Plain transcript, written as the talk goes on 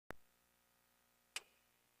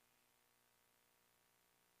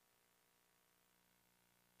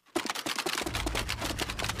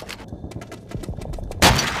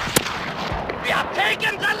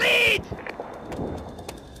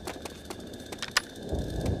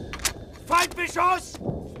Feindbeschuss!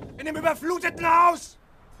 In dem überfluteten Haus!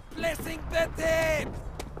 Blessing bitte!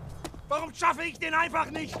 Warum schaffe ich den einfach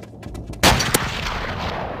nicht?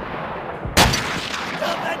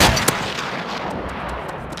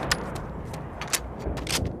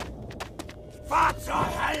 Fahr zur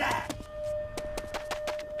Hölle!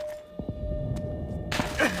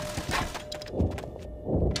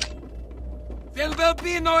 There will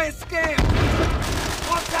be no escape!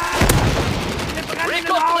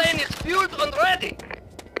 Recon plane is fueled and ready!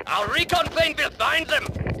 Our recon plane will find them!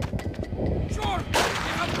 Sure!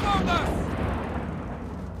 They have found us!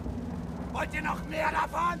 Wollt ihr noch mehr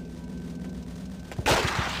davon?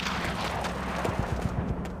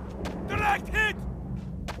 Direct hit!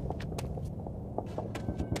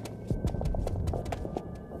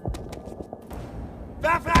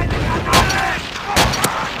 Werfe eine Granate!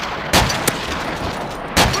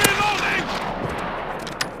 Reloading!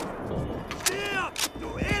 Stirb,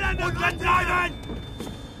 du elende Brandleiben!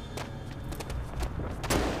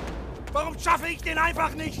 Warum schaffe ich den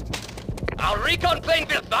einfach nicht? Our recon plane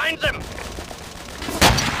will find them!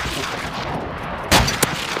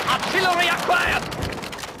 Artillery acquired!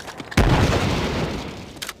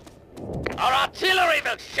 Our artillery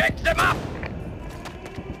will shake them up!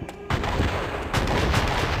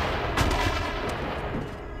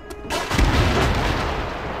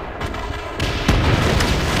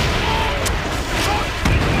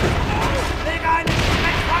 Lege eine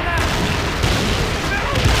Sprengfalle!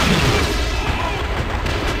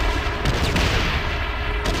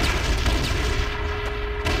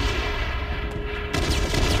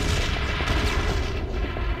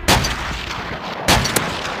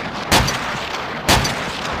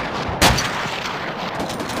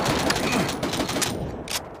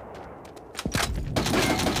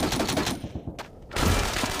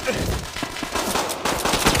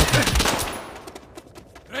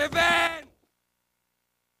 Revenge!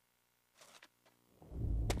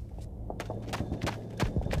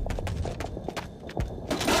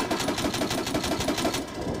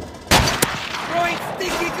 Throwing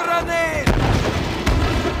sticky grenade!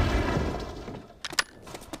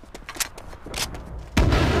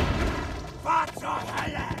 Fahr zur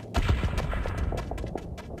Hölle!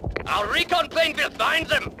 Our recon plane will find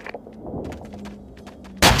them!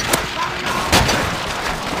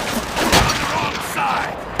 On the wrong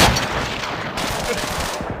side!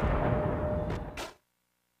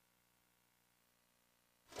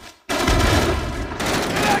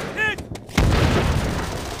 Direct hit!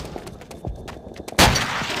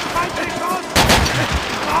 Feindbeschuss!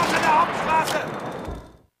 Raus an der Hauptstraße!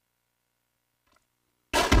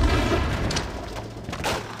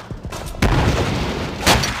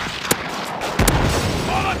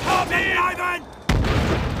 Molotov bleiben!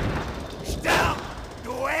 Stirb,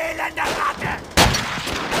 du elende Ratte!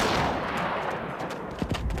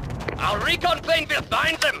 Our recon plane will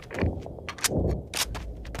find them!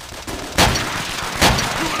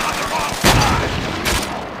 You were on the wrong side!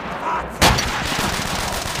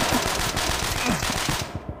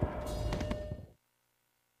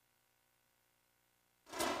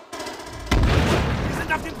 Wir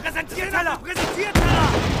sind auf dem Präsentierteller!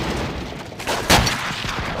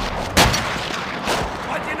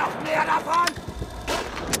 Wollt ihr noch mehr davon?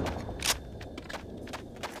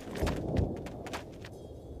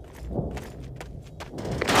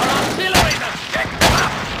 Our artillery will shake them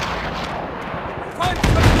up! Fight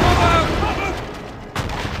for cover!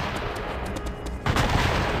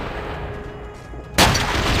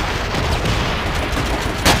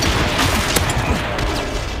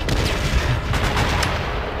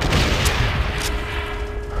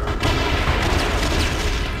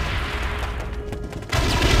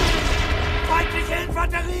 Feindliche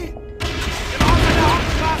Infanterie! Im Haus an der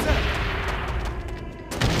Hauptstraße!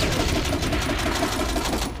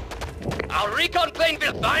 Our recon plane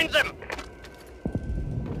will find them!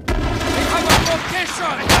 We have a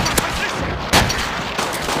location!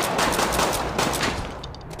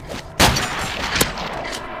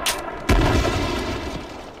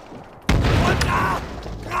 Runter!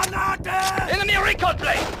 Granate! Enemy recon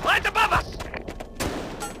plane! Right above us!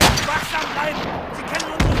 Wachsam bleiben! Sie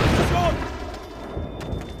kennen unsere Position!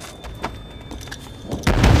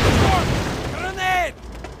 Grenade!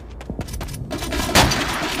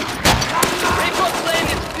 Recon plane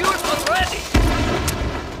is fueled and ready!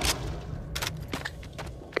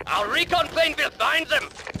 Our recon plane will find them!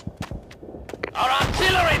 Our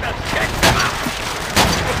artillery will shake them up!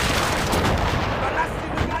 Überlasst die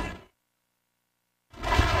Brigade!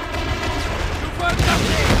 You were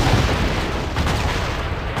nothing!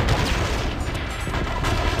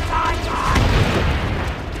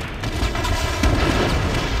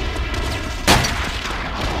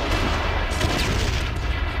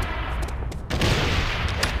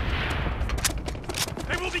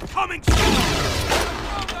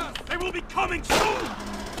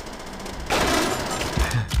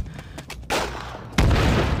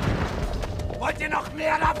 noch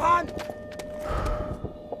mehr davon?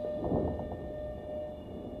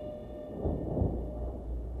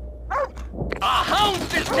 Our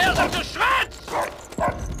hounds will tear them to shreds!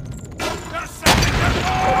 They're setting their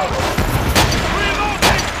goals!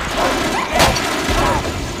 Reloading!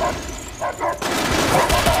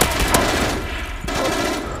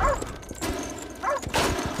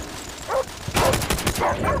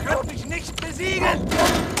 Ihr könnt mich nicht besiegen!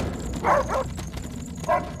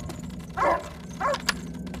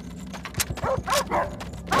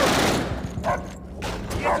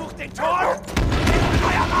 Ihr sucht den Tod! Nehmt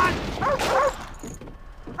euer Mann!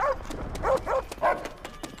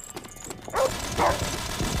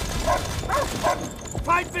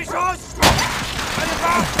 Feindbeschuss! Eine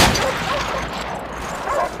Waffe!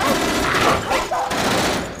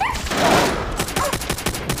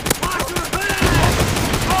 Fahr zur Hölle!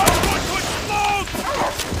 Onward to smoke!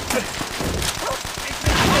 Ich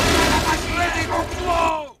bin auf meiner Maschine! Ready to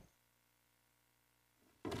blow!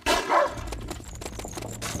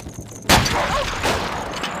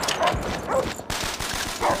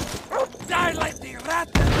 Die like die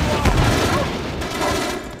Ratten!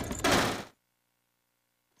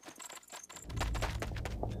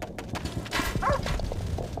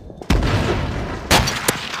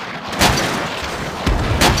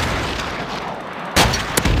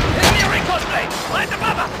 Enemy recon plane! Right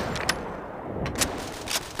above us!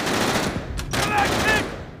 Collecting!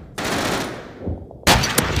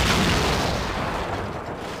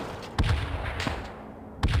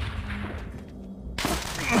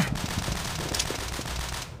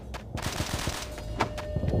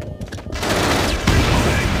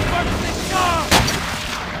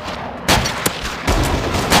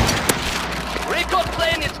 Recon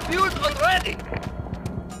plane is fueled and ready!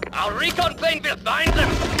 Our recon plane will find them!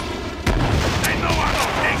 They know our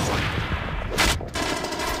location!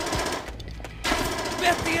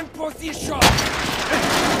 Betty in position!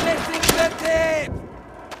 Blessing Betty!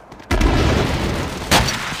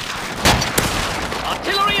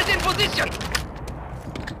 Artillery is in position!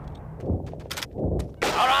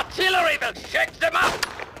 Our artillery will shake them up!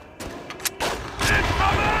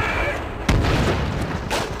 Incoming!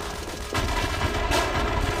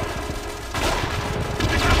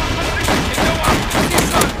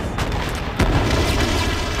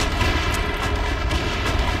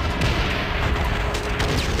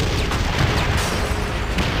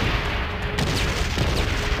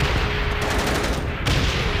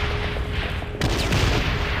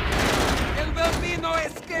 There will be no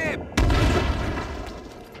escape!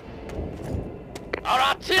 Our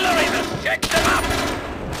artillery will shake them up!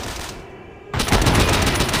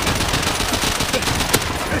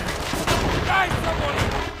 Die, somebody!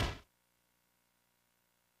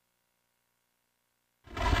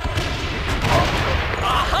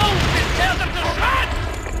 Our hounds will tear them to shreds!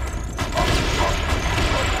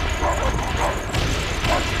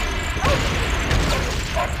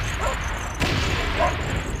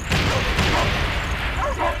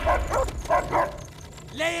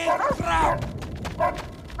 Laying trap!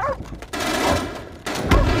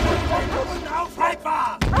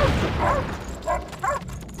 Unaufhaltbar!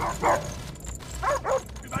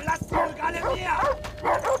 Überlasst die Organe mir!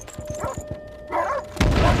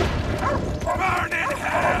 Burn in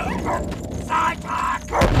hell! Zahltag!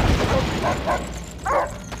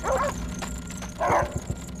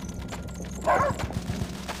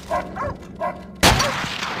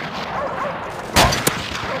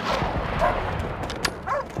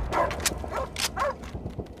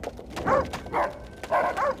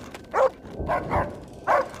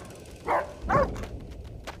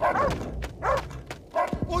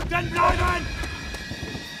 Unten bleiben!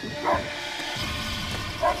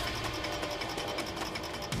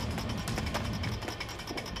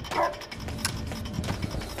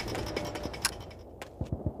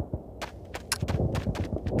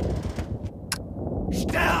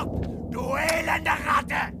 Stirb, du elende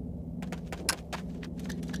Ratte!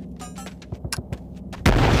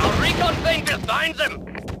 Our recon plane will find them!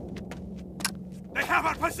 They have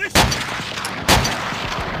our position!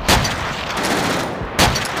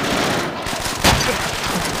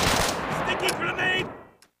 Sticky grenade!